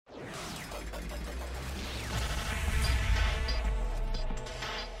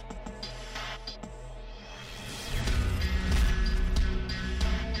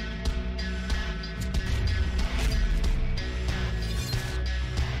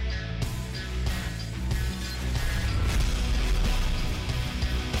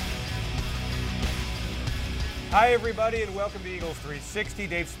Hi, everybody, and welcome to Eagles 360.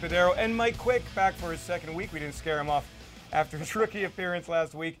 Dave Spadaro and Mike Quick back for his second week. We didn't scare him off after his rookie appearance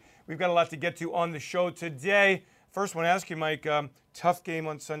last week. We've got a lot to get to on the show today. First, I want to ask you, Mike, tough game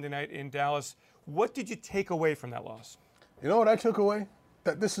on Sunday night in Dallas. What did you take away from that loss? You know what I took away?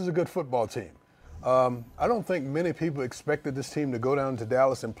 That this is a good football team. I don't think many people expected this team to go down to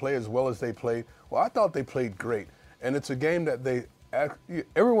Dallas and play as well as they played. Well, I thought they played great. And it's a game that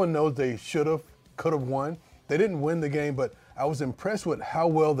everyone knows they should have, could have won. They didn't win the game, but I was impressed with how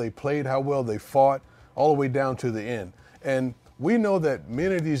well they played, how well they fought, all the way down to the end. And we know that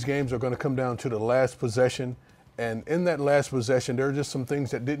many of these games are going to come down to the last possession. And in that last possession, there are just some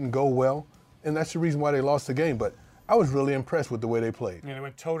things that didn't go well. And that's the reason why they lost the game. But I was really impressed with the way they played. Yeah, they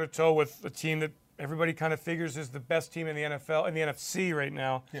went toe-to-toe with a team that everybody kind of figures is the best team in the NFL, in the NFC right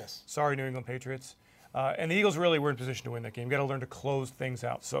now. Yes. Sorry, New England Patriots. And the Eagles really were in position to win that game. Got to learn to close things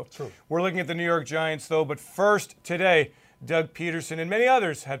out. So True. We're looking at the New York Giants, though. But first, today, Doug Peterson and many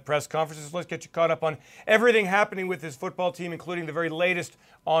others had press conferences. Let's get you caught up on everything happening with his football team, including the very latest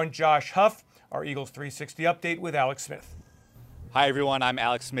on Josh Huff. Our Eagles 360 update with Alex Smith. Hi, everyone. I'm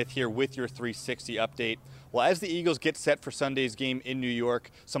Alex Smith here with your 360 update. Well, as the Eagles get set for Sunday's game in New York,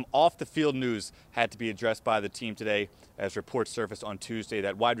 some off-the-field news had to be addressed by the team today as reports surfaced on Tuesday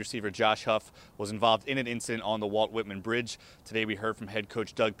that wide receiver Josh Huff was involved in an incident on the Walt Whitman Bridge. Today we heard from head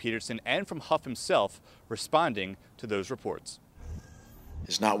coach Doug Peterson and from Huff himself responding to those reports.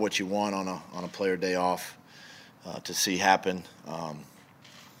 It's not what you want on a player day off to see happen.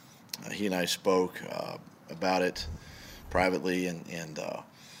 He and I spoke about it privately, and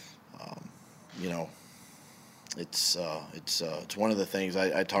you know, it's one of the things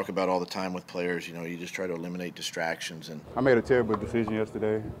I talk about all the time with players. You know, you just try to eliminate distractions. And I made a terrible decision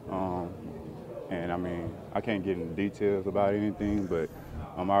yesterday, and I mean, I can't get into details about anything, but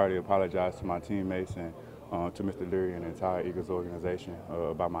I already apologized to my teammates and to Mr. Leary and the entire Eagles organization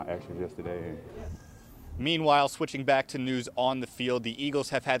about my actions yesterday. Meanwhile, switching back to news on the field, the Eagles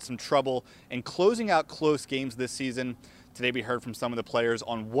have had some trouble in closing out close games this season. Today we heard from some of the players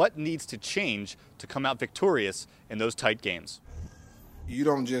on what needs to change to come out victorious in those tight games. You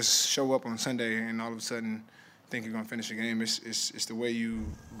don't just show up on Sunday and all of a sudden think you're going to finish a game. It's the way you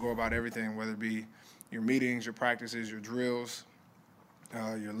go about everything, whether it be your meetings, your practices, your drills,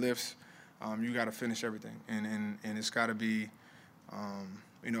 your lifts. You got to finish everything, and it's got to be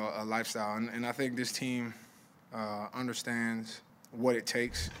you know, a lifestyle. And I think this team understands what it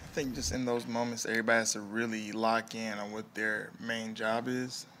takes. I think just in those moments, everybody has to really lock in on what their main job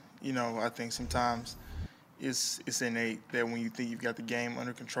is. You know, I think sometimes it's innate that when you think you've got the game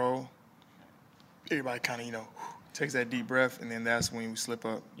under control, everybody kind of, you know, takes that deep breath, and then that's when we slip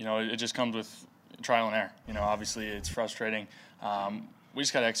up. You know, it just comes with trial and error. You know, obviously it's frustrating. We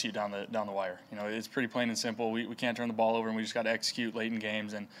just got to execute down the wire. You know, it's pretty plain and simple. We can't turn the ball over, and we just got to execute late in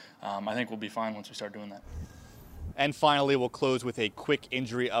games, and I think we'll be fine once we start doing that. And finally, we'll close with a quick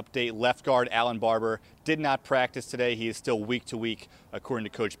injury update. Left guard Alan Barber did not practice today. He is still week to week, according to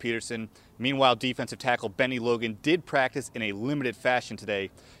Coach Peterson. Meanwhile, defensive tackle Benny Logan did practice in a limited fashion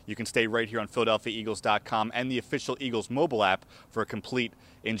today. You can stay right here on PhiladelphiaEagles.com and the official Eagles mobile app for a complete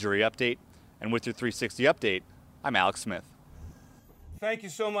injury update. And with your 360 update, I'm Alex Smith. Thank you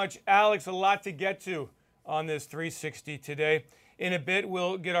so much, Alex. A lot to get to on this 360 today. In a bit,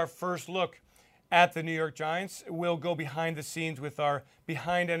 we'll get our first look at the New York Giants. We'll go behind the scenes with our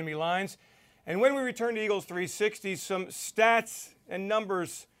behind enemy lines. And when we return to Eagles 360, some stats and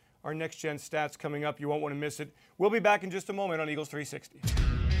numbers, our next-gen stats coming up. You won't want to miss it. We'll be back in just a moment on Eagles 360.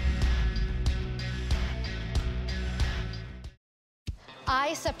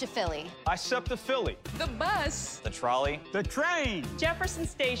 I SUP to Philly. I SUP to Philly. The bus. The trolley. The train. Jefferson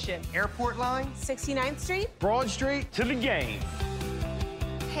Station. Airport line. 69th Street. Broad Street. To the game.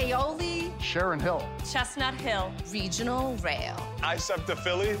 Paoli. Sharon Hill. Chestnut Hill. Regional Rail. I SUP to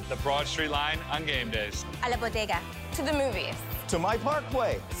Philly. The Broad Street line on game days. A la Bodega. To the movies. To my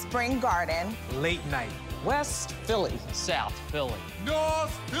Parkway. Spring Garden. Late night. West Philly. South Philly.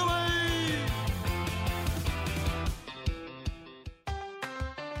 North Philly.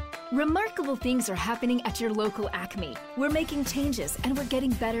 Remarkable things are happening at your local Acme. We're making changes and we're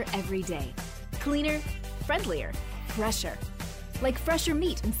getting better every day. Cleaner, friendlier, fresher. Like fresher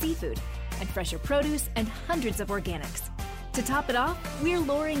meat and seafood, and fresher produce and hundreds of organics. To top it off, we're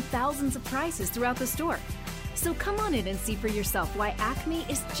lowering thousands of prices throughout the store. So come on in and see for yourself why Acme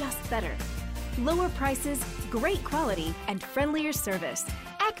is just better. Lower prices, great quality, and friendlier service.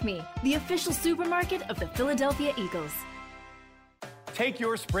 Acme, the official supermarket of the Philadelphia Eagles. Take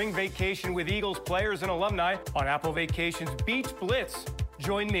your spring vacation with Eagles players and alumni on Apple Vacations Beach Blitz.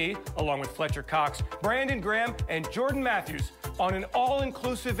 Join me, along with Fletcher Cox, Brandon Graham, and Jordan Matthews on an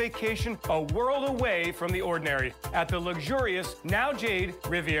all-inclusive vacation a world away from the ordinary at the luxurious Now Jade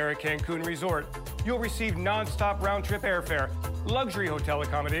Riviera Cancun Resort. You'll receive non-stop round-trip airfare, luxury hotel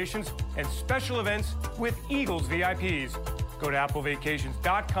accommodations, and special events with Eagles VIPs. Go to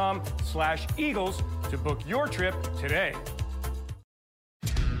applevacations.com/Eagles to book your trip today.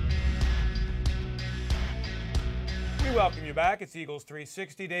 We welcome you back. It's Eagles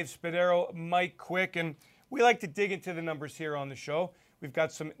 360. Dave Spadaro, Mike Quick, and we like to dig into the numbers here on the show. We've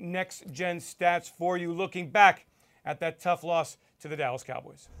got some next-gen stats for you looking back at that tough loss to the Dallas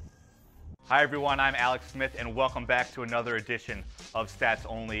Cowboys. Hi everyone, I'm Alex Smith and welcome back to another edition of Stats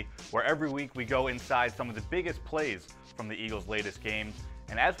Only, where every week we go inside some of the biggest plays from the Eagles' latest game.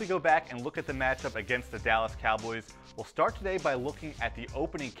 And as we go back and look at the matchup against the Dallas Cowboys, we'll start today by looking at the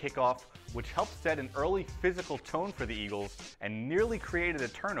opening kickoff, which helped set an early physical tone for the Eagles and nearly created a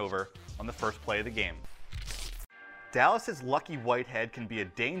turnover on the first play of the game. Dallas's Lucky Whitehead can be a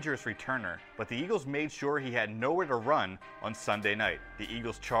dangerous returner, but the Eagles made sure he had nowhere to run on Sunday night. The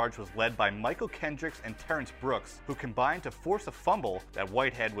Eagles' charge was led by Michael Kendricks and Terrence Brooks, who combined to force a fumble that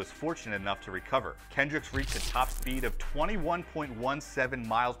Whitehead was fortunate enough to recover. Kendricks reached a top speed of 21.17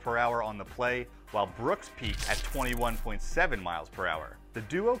 miles per hour on the play, while Brooks peaked at 21.7 miles per hour. The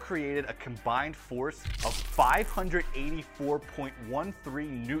duo created a combined force of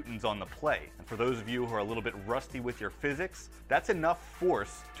 584.13 newtons on the play. And for those of you who are a little bit rusty with your physics, that's enough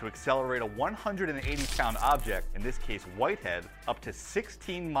force to accelerate a 180-pound object, in this case Whitehead, up to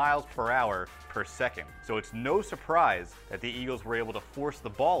 16 miles per hour per second. So it's no surprise that the Eagles were able to force the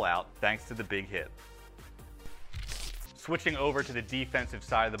ball out thanks to the big hit. Switching over to the defensive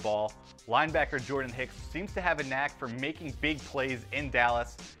side of the ball, linebacker Jordan Hicks seems to have a knack for making big plays in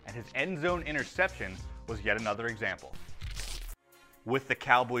Dallas, and his end zone interception was yet another example. With the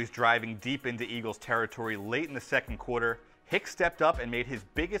Cowboys driving deep into Eagles territory late in the second quarter, Hicks stepped up and made his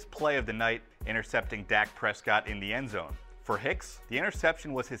biggest play of the night, intercepting Dak Prescott in the end zone. For Hicks, the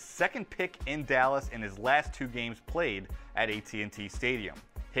interception was his second pick in Dallas in his last two games played at AT&T Stadium.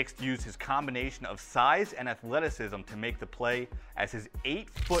 Hicks used his combination of size and athleticism to make the play, as his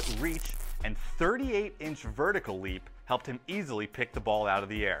 8-foot reach and 38-inch vertical leap helped him easily pick the ball out of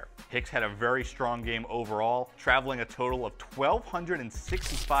the air. Hicks had a very strong game overall, traveling a total of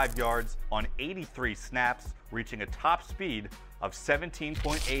 1,265 yards on 83 snaps, reaching a top speed of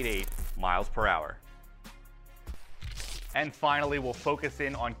 17.88 miles per hour. And finally, we'll focus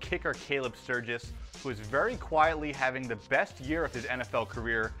in on kicker Caleb Sturgis, who is very quietly having the best year of his NFL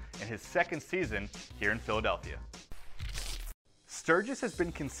career in his second season here in Philadelphia. Sturgis has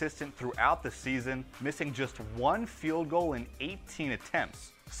been consistent throughout the season, missing just one field goal in 18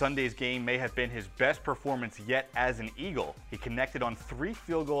 attempts. Sunday's game may have been his best performance yet as an Eagle. He connected on 3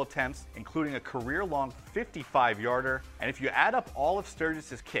 field goal attempts, including a career-long 55-yarder. And if you add up all of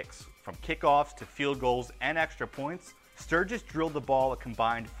Sturgis's kicks, from kickoffs to field goals and extra points, Sturgis drilled the ball a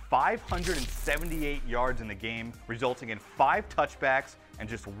combined 578 yards in the game, resulting in 5 touchbacks and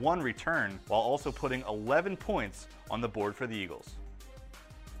just 1 return, while also putting 11 points on the board for the Eagles.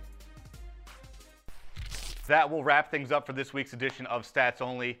 That will wrap things up for this week's edition of Stats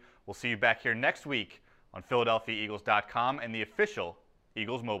Only. We'll see you back here next week on PhiladelphiaEagles.com and the official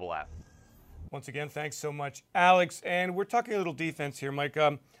Eagles mobile app. Once again, thanks so much, Alex. And we're talking a little defense here, Mike.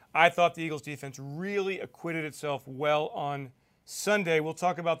 I thought the Eagles defense really acquitted itself well on Sunday. We'll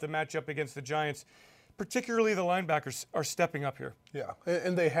talk about the matchup against the Giants. Particularly the linebackers are stepping up here. Yeah,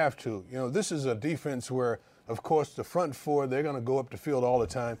 and they have to. You know, this is a defense where, of course, the front four, they're going to go up the field all the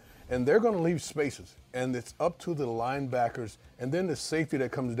time, and they're going to leave spaces. And it's up to the linebackers and then the safety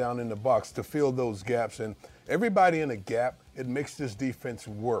that comes down in the box to fill those gaps. And everybody in a gap, it makes this defense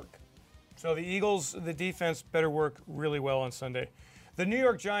work. So the Eagles, the defense better work really well on Sunday. The New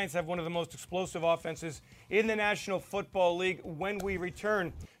York Giants have one of the most explosive offenses in the National Football League. When we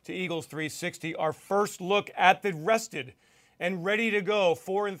return to Eagles 360, our first look at the rested and ready to go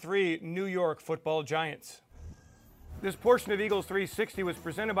 4-3 New York Football Giants. This portion of Eagles 360 was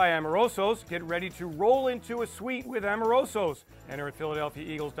presented by Amoroso's. Get ready to roll into a suite with Amoroso's. Enter at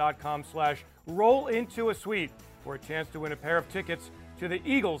PhiladelphiaEagles.com/roll into a suite for a chance to win a pair of tickets to the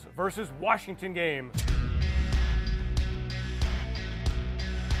Eagles versus Washington game.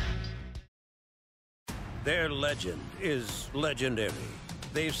 Their legend is legendary.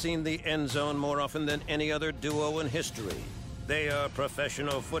 They've seen the end zone more often than any other duo in history. They are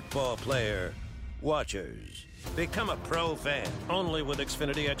professional football player watchers. Become a pro fan only with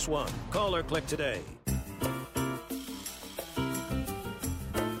Xfinity X1. Call or click today.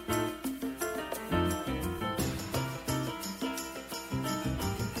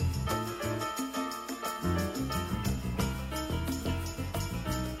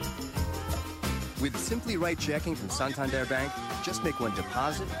 With Simply Right checking from Santander Bank, just make one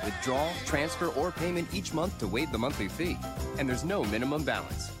deposit, withdrawal, transfer, or payment each month to waive the monthly fee. And there's no minimum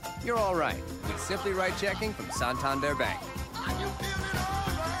balance. You're all right with Simply Right checking from Santander Bank.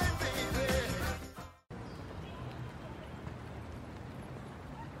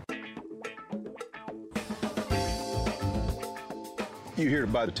 You here to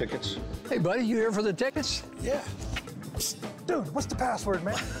buy the tickets? Hey, buddy, you here for the tickets? Yeah. Dude, what's the password,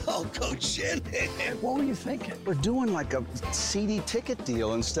 man? Oh, Coach Shannon. What were you thinking? We're doing like a CD ticket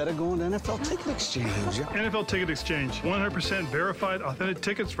deal instead of going to NFL Ticket Exchange. NFL Ticket Exchange. 100% verified, authentic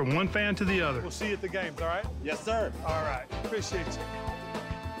tickets from one fan to the other. We'll see you at the games, all right? Yes, sir. All right. Appreciate you.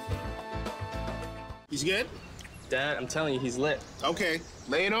 He's good? Dad, I'm telling you, he's lit. Okay,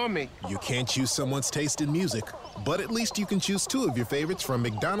 lay it on me. You can't choose someone's taste in music, but at least you can choose 2 of your favorites from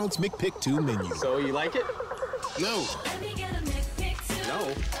McDonald's McPick 2 menu. So, you like it? No.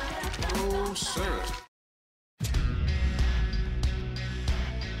 No. Oh, sir.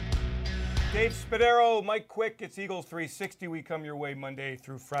 Dave Spadaro, Mike Quick, it's Eagles 360. We come your way Monday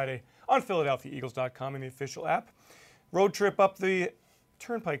through Friday on PhiladelphiaEagles.com and the official app. Road trip up the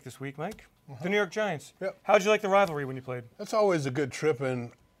Turnpike this week, Mike. The New York Giants. Yep. How'd you like the rivalry when you played? That's always a good trip,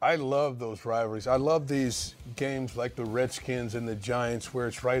 and I love those rivalries. I love these games like the Redskins and the Giants where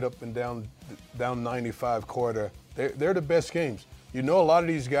it's right up and down 95 corridor. They're the best games. You know a lot of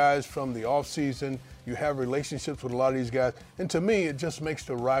these guys from the offseason. You have relationships with a lot of these guys. And to me, it just makes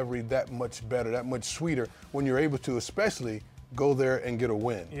the rivalry that much better, that much sweeter when you're able to especially go there and get a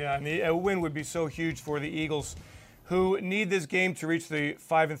win. Yeah, and a win would be so huge for the Eagles, who need this game to reach the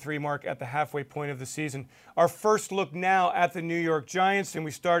 5-3 mark at the halfway point of the season. Our first look now at the New York Giants, and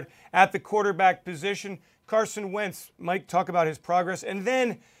we start at the quarterback position. Carson Wentz, Mike, talk about his progress. And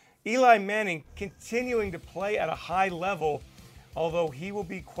then Eli Manning continuing to play at a high level, although he will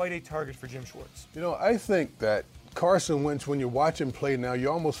be quite a target for Jim Schwartz. You know, I think that Carson Wentz, when you watch him play now, you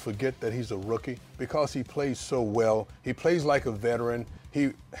almost forget that he's a rookie because he plays so well. He plays like a veteran.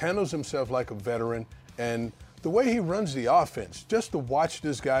 He handles himself like a veteran. And the way he runs the offense, just to watch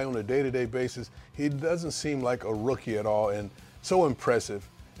this guy on a day-to-day basis, he doesn't seem like a rookie at all, and so impressive.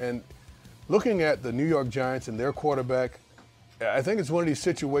 And looking at the New York Giants and their quarterback, I think it's one of these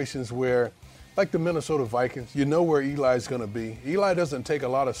situations where, like the Minnesota Vikings, you know where Eli's going to be. Eli doesn't take a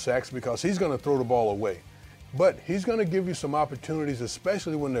lot of sacks because he's going to throw the ball away. But he's going to give you some opportunities,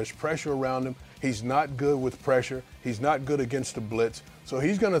 especially when there's pressure around him. He's not good with pressure. He's not good against the blitz. So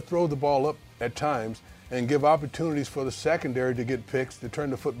he's going to throw the ball up at times and give opportunities for the secondary to get picks, to turn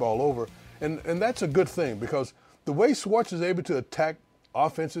the football over. And that's a good thing because the way Schwartz is able to attack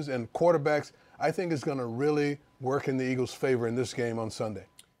offenses and quarterbacks, I think is going to really work in the Eagles' favor in this game on Sunday.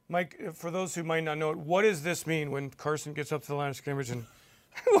 Mike, for those who might not know it, what does this mean when Carson gets up to the line of scrimmage and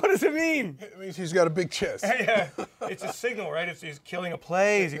what does it mean? It means he's got a big chest. Yeah, it's a signal, right? He's killing a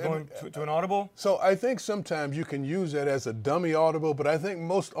play. Is he going to an audible? So I think sometimes you can use that as a dummy audible, but I think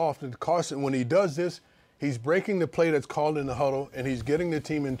most often Carson, when he does this, he's breaking the play that's called in the huddle, and he's getting the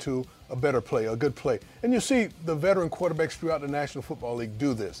team into a better play, a good play. And you see the veteran quarterbacks throughout the National Football League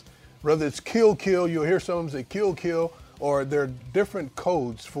do this. Whether it's kill, you'll hear some of them say kill, or there are different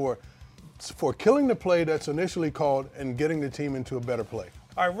codes for killing the play that's initially called and getting the team into a better play.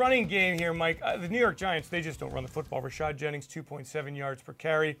 All right, running game here, Mike. The New York Giants, they just don't run the football. Rashad Jennings, 2.7 yards per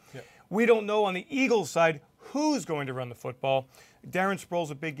carry. Yep. We don't know on the Eagles side who's going to run the football. Darren Sproles,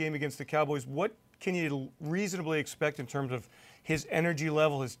 a big game against the Cowboys. What can you reasonably expect in terms of his energy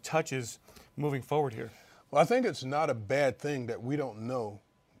level, his touches moving forward here? Well, I think it's not a bad thing that we don't know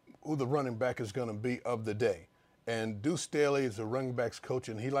who the running back is going to be of the day. And Deuce Staley is a running backs coach,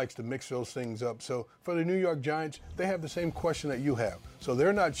 and he likes to mix those things up. So for the New York Giants, they have the same question that you have. So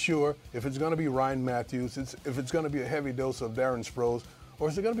they're not sure if it's going to be Ryan Matthews, if it's going to be a heavy dose of Darren Sproles, or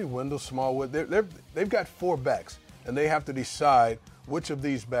is it going to be Wendell Smallwood? They've got 4 backs, and they have to decide which of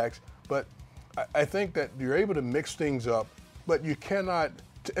these backs. But I think that you're able to mix things up, but you cannot,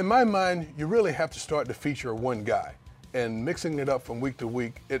 in my mind, you really have to start to feature one guy. And mixing it up from week to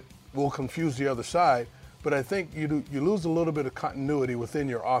week, it will confuse the other side. But I think you lose a little bit of continuity within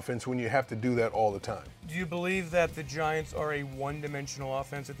your offense when you have to do that all the time. Do you believe that the Giants are a one-dimensional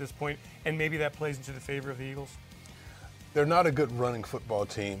offense at this point, and maybe that plays into the favor of the Eagles? They're not a good running football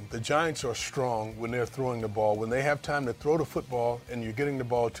team. The Giants are strong when they're throwing the ball. When they have time to throw the football and you're getting the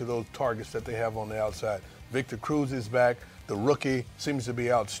ball to those targets that they have on the outside. Victor Cruz is back. The rookie seems to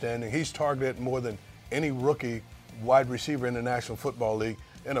be outstanding. He's targeted more than any rookie wide receiver in the National Football League.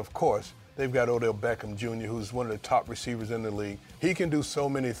 And, of course, they've got Odell Beckham Jr., who's one of the top receivers in the league. He can do so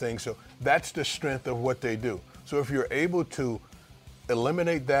many things. So that's the strength of what they do. So if you're able to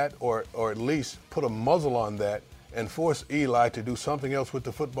eliminate that or at least put a muzzle on that and force Eli to do something else with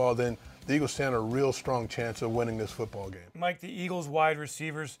the football, then the Eagles stand a real strong chance of winning this football game. Mike, the Eagles wide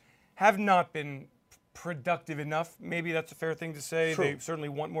receivers have not been productive enough. Maybe that's a fair thing to say. True. They certainly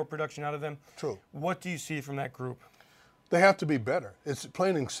want more production out of them. True. What do you see from that group? They have to be better. It's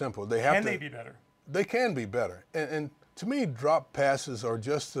plain and simple. Can they be better? They can be better. And to me, drop passes are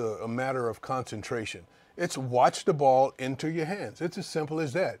just a matter of concentration. It's watch the ball into your hands. It's as simple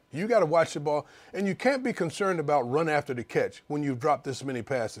as that. You got to watch the ball, and you can't be concerned about run after the catch when you've dropped this many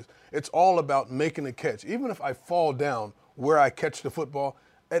passes. It's all about making a catch. Even if I fall down where I catch the football,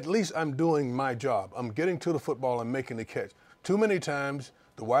 at least I'm doing my job. I'm getting to the football and making the catch. Too many times,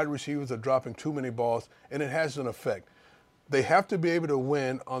 the wide receivers are dropping too many balls, and it has an effect. They have to be able to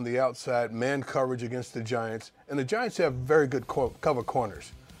win on the outside, man coverage against the Giants, and the Giants have very good cover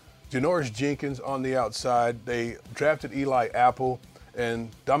corners. Janoris Jenkins on the outside. They drafted Eli Apple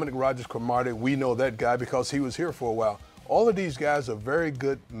and Dominic Rodgers-Cromartie. We know that guy because he was here for a while. All of these guys are very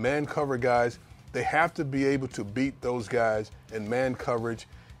good man cover guys. They have to be able to beat those guys in man coverage.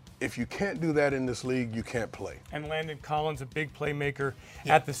 If you can't do that in this league, you can't play. And Landon Collins, a big playmaker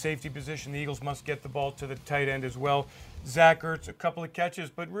at the safety position. The Eagles must get the ball to the tight end as well. Zach Ertz, a couple of catches,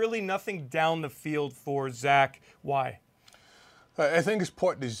 but really nothing down the field for Zach. Why? I think it's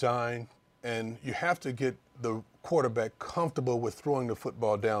part design, and you have to get the quarterback comfortable with throwing the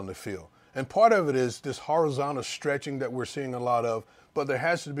football down the field. And part of it is this horizontal stretching that we're seeing a lot of, but there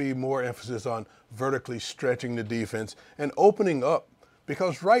has to be more emphasis on vertically stretching the defense and opening up.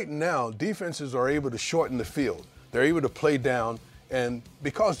 Because right now, defenses are able to shorten the field. They're able to play down, and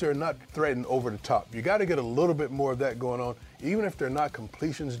because they're not threatened over the top, you got to get a little bit more of that going on. Even if they're not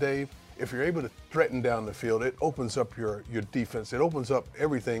completions, Dave, if you're able to threaten down the field, it opens up your defense. It opens up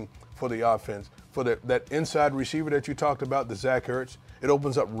everything for the offense. For that inside receiver that you talked about, the Zach Ertz, it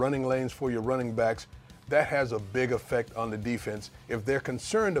opens up running lanes for your running backs. That has a big effect on the defense if they're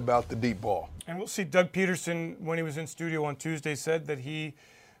concerned about the deep ball. And we'll see. Doug Peterson, when he was in studio on Tuesday, said that he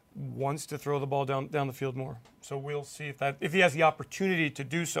wants to throw the ball down the field more. So we'll see if he has the opportunity to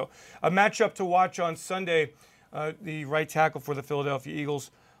do so. A matchup to watch on Sunday, the right tackle for the Philadelphia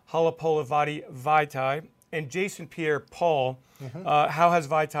Eagles, Halapoulivaati Vaitai, and Jason Pierre-Paul. How has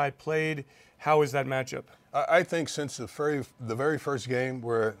Vaitai played? How is that matchup? I think since the very first game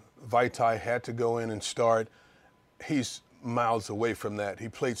where Vaitai had to go in and start, he's miles away from that. He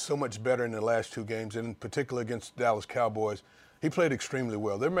played so much better in the last two games, and in particular against the Dallas Cowboys. He played extremely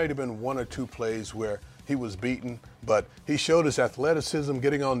well. There may have been one or two plays where he was beaten, but he showed his athleticism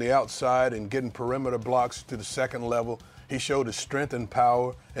getting on the outside and getting perimeter blocks to the second level. He showed his strength and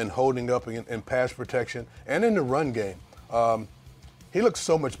power and holding up in pass protection and in the run game. He looks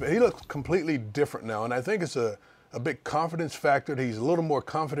so much better. He looks completely different now, and I think it's a big confidence factor. He's a little more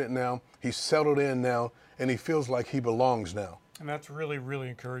confident now. He's settled in now, and he feels like he belongs now. And that's really, really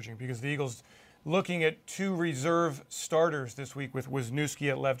encouraging because the Eagles looking at two reserve starters this week with Wisniewski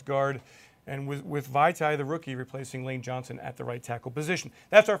at left guard and with Vaitai, the rookie, replacing Lane Johnson at the right tackle position.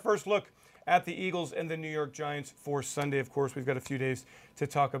 That's our first look at the Eagles and the New York Giants for Sunday. Of course, we've got a few days to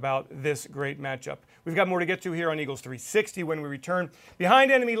talk about this great matchup. We've got more to get to here on Eagles 360 when we return.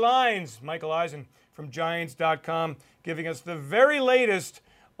 Behind enemy lines, Michael Eisen from Giants.com giving us the very latest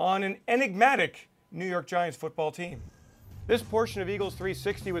on an enigmatic New York Giants football team. This portion of Eagles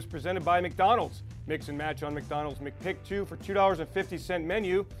 360 was presented by McDonald's. Mix and match on McDonald's McPick 2 for $2.50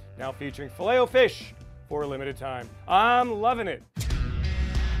 menu, now featuring Filet-O-Fish for a limited time. I'm loving it.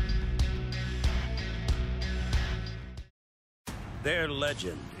 Their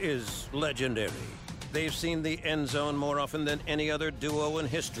legend is legendary. They've seen the end zone more often than any other duo in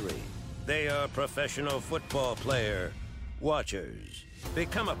history. They are professional football player watchers.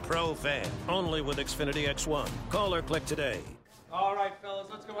 Become a pro fan only with Xfinity X1. Call or click today. All right, fellas,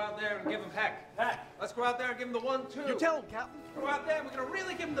 let's go out there and give him heck. Heck. Let's go out there and give him the 1-2. You tell him, Captain. Go out there and we're going to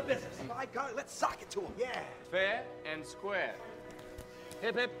really give him the business. By God, let's sock it to him. Yeah. Fair and square.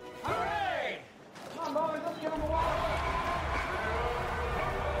 Hip, hip. Hooray! Come on, boys, let's give him a wall.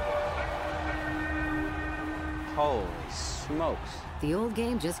 Holy smokes. The old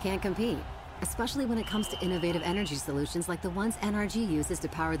game just can't compete, especially when it comes to innovative energy solutions like the ones NRG uses to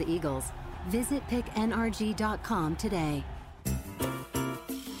power the Eagles. Visit picknrg.com today.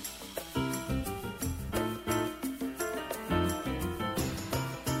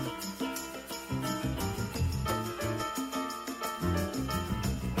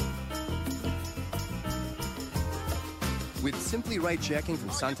 With Simply Right Checking from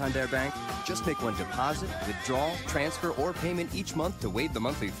Santander Bank, just make one deposit, withdrawal, transfer, or payment each month to waive the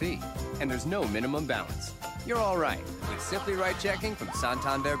monthly fee. And there's no minimum balance. You're all right with Simply Right checking from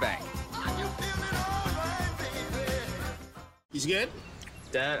Santander Bank. He's good?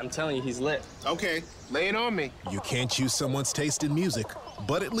 Dad, I'm telling you, he's lit. Okay, lay it on me. You can't choose someone's taste in music,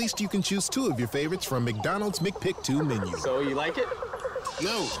 but at least you can choose 2 of your favorites from McDonald's McPick 2 menu. So, you like it?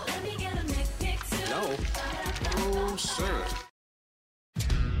 No. No. Oh, sir.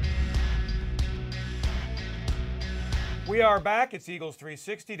 We are back. It's Eagles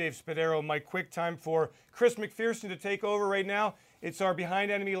 360. Dave Spadaro, Mike Quick. Time for Chris McPherson to take over right now. It's our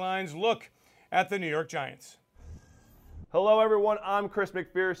Behind Enemy Lines look at the New York Giants. Hello, everyone. I'm Chris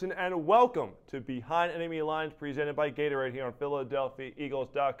McPherson, and welcome to Behind Enemy Lines presented by Gatorade here on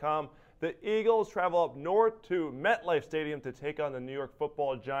PhiladelphiaEagles.com. The Eagles travel up north to MetLife Stadium to take on the New York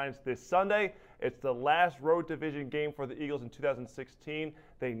Football Giants this Sunday. It's the last road division game for the Eagles in 2016.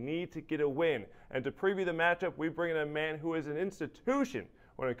 They need to get a win. And to preview the matchup, we bring in a man who is an institution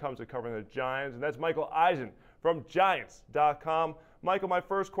when it comes to covering the Giants, and that's Michael Eisen from Giants.com. Michael, my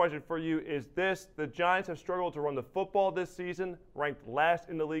first question for you is this. The Giants have struggled to run the football this season, ranked last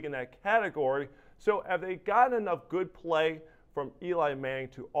in the league in that category. So have they gotten enough good play from Eli Manning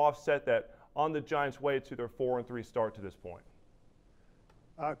to offset that on the Giants' way to their 4-3 start to this point?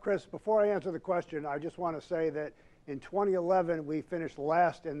 Chris, before I answer the question, I just want to say that in 2011, we finished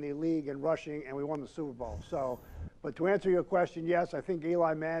last in the league in rushing, and we won the Super Bowl. So, but to answer your question, yes, I think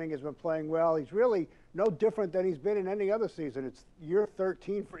Eli Manning has been playing well. He's really no different than he's been in any other season. It's year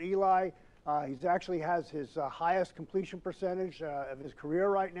 13 for Eli. He's actually has his highest completion percentage of his career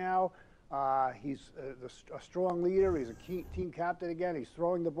right now. He's a strong leader. He's a key team captain again. He's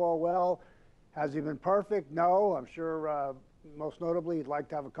throwing the ball well. Has he been perfect? No. I'm sure most notably he'd like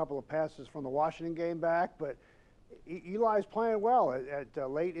to have a couple of passes from the Washington game back, but Eli's playing well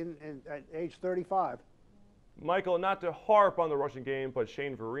at late at age 35. Michael, not to harp on the rushing game, but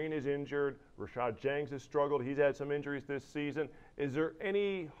Shane Vereen is injured. Rashad Jennings has struggled. He's had some injuries this season. Is there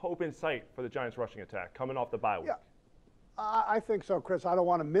any hope in sight for the Giants' rushing attack coming off the bye week? Yeah. I think so, Chris. I don't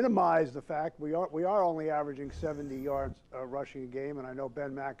want to minimize the fact we are only averaging 70 yards rushing a game, and I know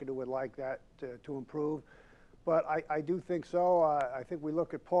Ben McAdoo would like that to improve. But I do think so. I think we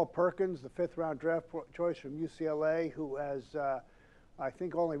look at Paul Perkins, the 5th-round draft choice from UCLA, who has, I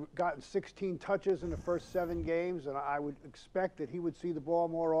think, only gotten 16 touches in the first 7 games, and I would expect that he would see the ball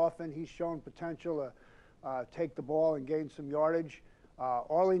more often. He's shown potential to take the ball and gain some yardage.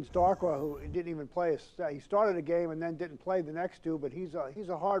 Orleans Darkwa, who didn't even play, he started a game and then didn't play the next 2, but he's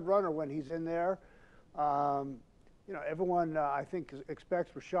a hard runner when he's in there. You know, everyone, I think,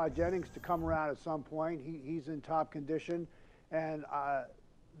 expects Rashad Jennings to come around at some point. He's in top condition. And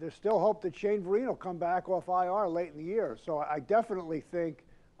there's still hope that Shane Vereen will come back off IR late in the year. So I definitely think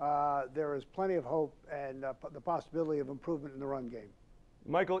there is plenty of hope and the possibility of improvement in the run game.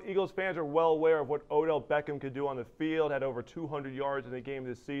 Michael, Eagles fans are well aware of what Odell Beckham could do on the field, had over 200 yards in a game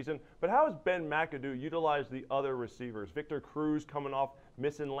this season. But how has Ben McAdoo utilized the other receivers? Victor Cruz coming off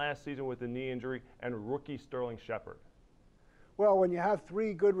missing last season with a knee injury, and rookie Sterling Shepard. Well, when you have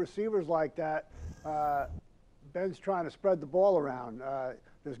 3 good receivers like that, Ben's trying to spread the ball around.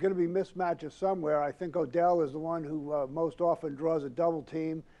 There's going to be mismatches somewhere. I think Odell is the one who most often draws a double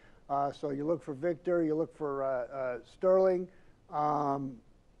team. So you look for Victor, you look for Sterling.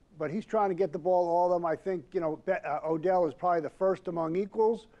 But he's trying to get the ball to all of them. I think, you know, Odell is probably the first among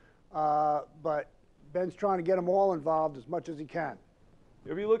equals, but Ben's trying to get them all involved as much as he can.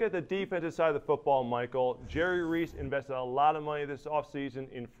 If you look at the defensive side of the football, Michael, Jerry Reese invested a lot of money this offseason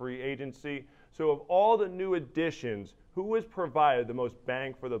in free agency. So of all the new additions, who has provided the most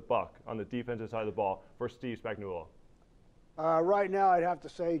bang for the buck on the defensive side of the ball for Steve Spagnuolo? Right now, I'd have to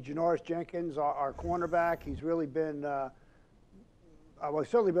say Janoris Jenkins, our cornerback. He's really been well, he's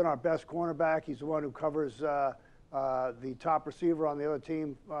certainly been our best cornerback. He's the one who covers the top receiver on the other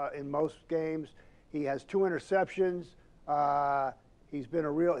team in most games. He has 2 interceptions. He's been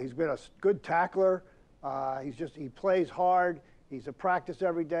a good tackler. He plays hard. He's at practice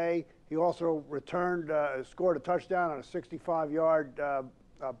every day. He also scored a touchdown on a 65-yard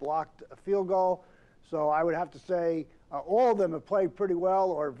blocked field goal. So I would have to say all of them have played pretty well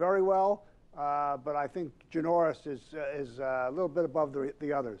or very well. But I think Janoris is a little bit above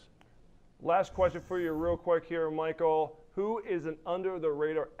the others. Last question for you real quick here, Michael. Who is an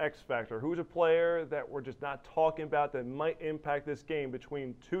under-the-radar X factor? Who's a player that we're just not talking about that might impact this game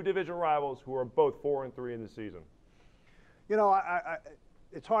between 2 division rivals who are both 4-3 in the season? You know,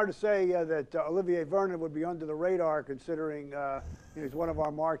 it's hard to say that Olivier Vernon would be under the radar considering he's one of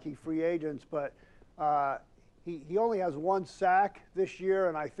our marquee free agents, but he only has 1 sack this year,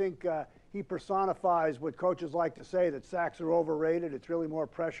 and I think he personifies what coaches like to say, that sacks are overrated. It's really more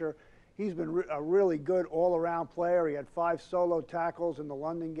pressure. He's been a really good all-around player. He had 5 solo tackles in the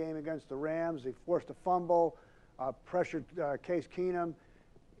London game against the Rams. He forced a fumble, pressured Case Keenum.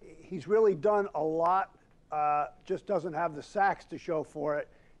 He's really done a lot, just doesn't have the sacks to show for it.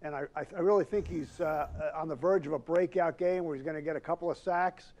 And I really think he's on the verge of a breakout game where he's going to get a couple of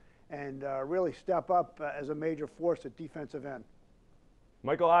sacks and really step up as a major force at defensive end.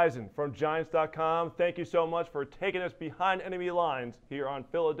 Michael Eisen from Giants.com, thank you so much for taking us behind enemy lines here on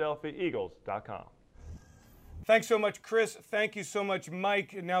PhiladelphiaEagles.com. Thanks so much, Chris. Thank you so much,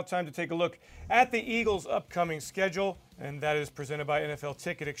 Mike. And now time to take a look at the Eagles' upcoming schedule, and that is presented by NFL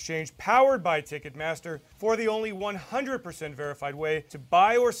Ticket Exchange, powered by Ticketmaster. For the only 100% verified way to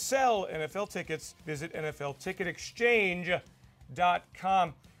buy or sell NFL tickets, visit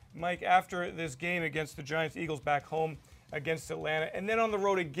NFLTicketExchange.com. Mike, after this game against the Giants, Eagles back home against Atlanta, and then on the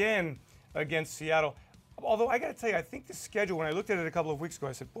road again against Seattle. Although I got to tell you, I think the schedule, when I looked at it a couple of weeks ago,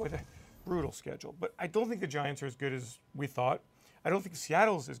 I said, boy, the brutal schedule. But I don't think the Giants are as good as we thought. I don't think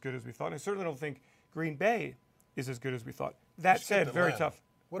Seattle's as good as we thought. And I certainly don't think Green Bay is as good as we thought. That said, very tough.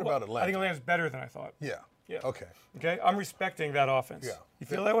 What about Atlanta? I think Atlanta's better than I thought. Yeah. Yeah. Okay. Okay. I'm respecting that offense. Yeah. You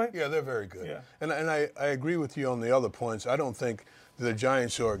feel that way? Yeah, they're very good. Yeah. And I agree with you on the other points. I don't think the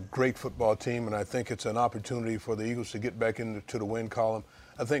Giants are a great football team, and I think it's an opportunity for the Eagles to get back into the win column.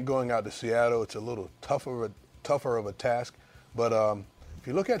 I think going out to Seattle, it's a little tougher of a task. But if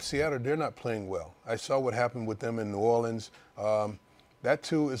you look at Seattle, they're not playing well. I saw what happened with them in New Orleans. That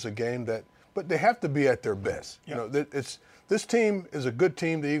too is a game that, but they have to be at their best. Yeah. You know, this team is a good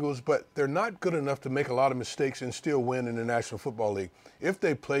team, the Eagles, but they're not good enough to make a lot of mistakes and still win in the National Football League. If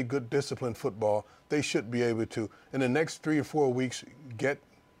they play good, disciplined football, they should be able to, in the next 3 or 4 weeks, get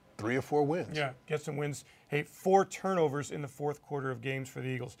 3 or 4 wins. Yeah, get some wins. Hey, 4 turnovers in the fourth quarter of games for the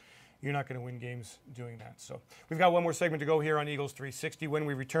Eagles. You're not going to win games doing that. So we've got one more segment to go here on Eagles 360. When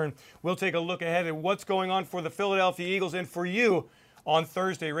we return, we'll take a look ahead at what's going on for the Philadelphia Eagles and for you on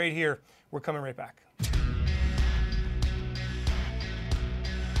Thursday right here. We're coming right back.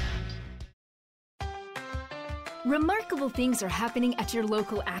 Remarkable things are happening at your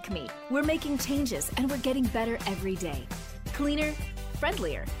local Acme. We're making changes and we're getting better every day. Cleaner,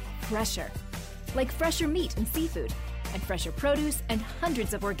 friendlier, fresher. Like fresher meat and seafood, and fresher produce and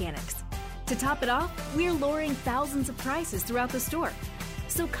hundreds of organics. To top it off, we're lowering thousands of prices throughout the store.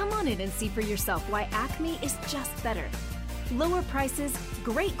 So come on in and see for yourself why Acme is just better. Lower prices,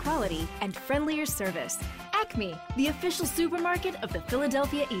 great quality, and friendlier service. Acme, the official supermarket of the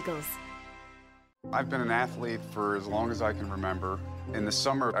Philadelphia Eagles. I've been an athlete for as long as I can remember. In the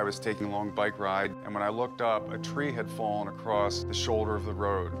summer, I was taking a long bike ride, and when I looked up, a tree had fallen across the shoulder of the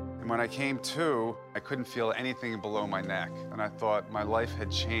road. And when I came to, I couldn't feel anything below my neck, and I thought my life had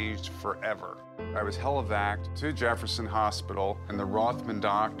changed forever. I was helivaced to Jefferson Hospital, and the Rothman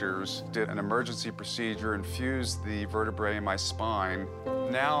doctors did an emergency procedure and fused the vertebrae in my spine.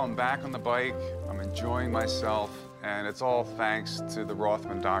 Now I'm back on the bike, I'm enjoying myself, and it's all thanks to the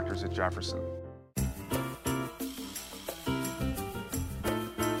Rothman doctors at Jefferson.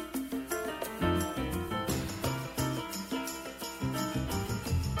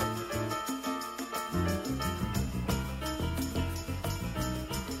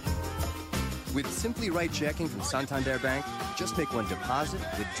 With Simply Right checking from Santander Bank, just make one deposit,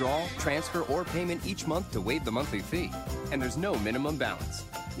 withdrawal, transfer, or payment each month to waive the monthly fee. And there's no minimum balance.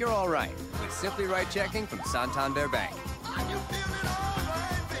 You're all right with Simply Right checking from Santander Bank.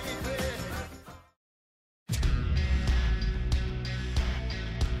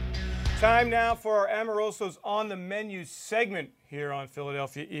 Time now for our Amoroso's On the Menu segment here on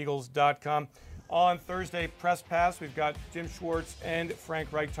PhiladelphiaEagles.com. On Thursday Press Pass, we've got Jim Schwartz and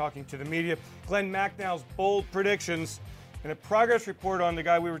Frank Reich talking to the media. Glenn Macnow's bold predictions and a progress report on the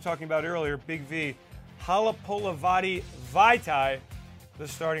guy we were talking about earlier, Big V, Halapolavati Vaitai, the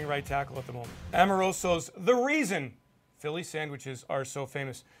starting right tackle at the moment. Amoroso's The Reason Philly Sandwiches Are So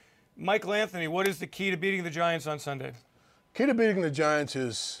Famous. Michael Anthony, what is the key to beating the Giants on Sunday? Key to beating the Giants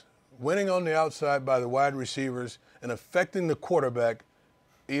is winning on the outside by the wide receivers and affecting the quarterback,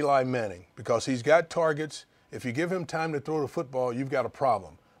 Eli Manning, because he's got targets. If you give him time to throw the football, you've got a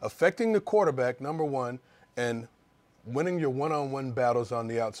problem. Affecting the quarterback, number one, and winning your one-on-one battles on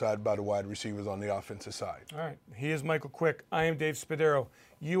the outside by the wide receivers on the offensive side. All right. He is Michael Quick. I am Dave Spadaro.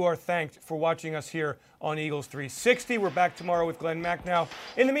 You are thanked for watching us here on Eagles 360. We're back tomorrow with Glenn Macnow.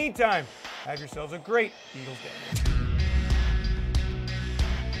 In the meantime, have yourselves a great Eagles day.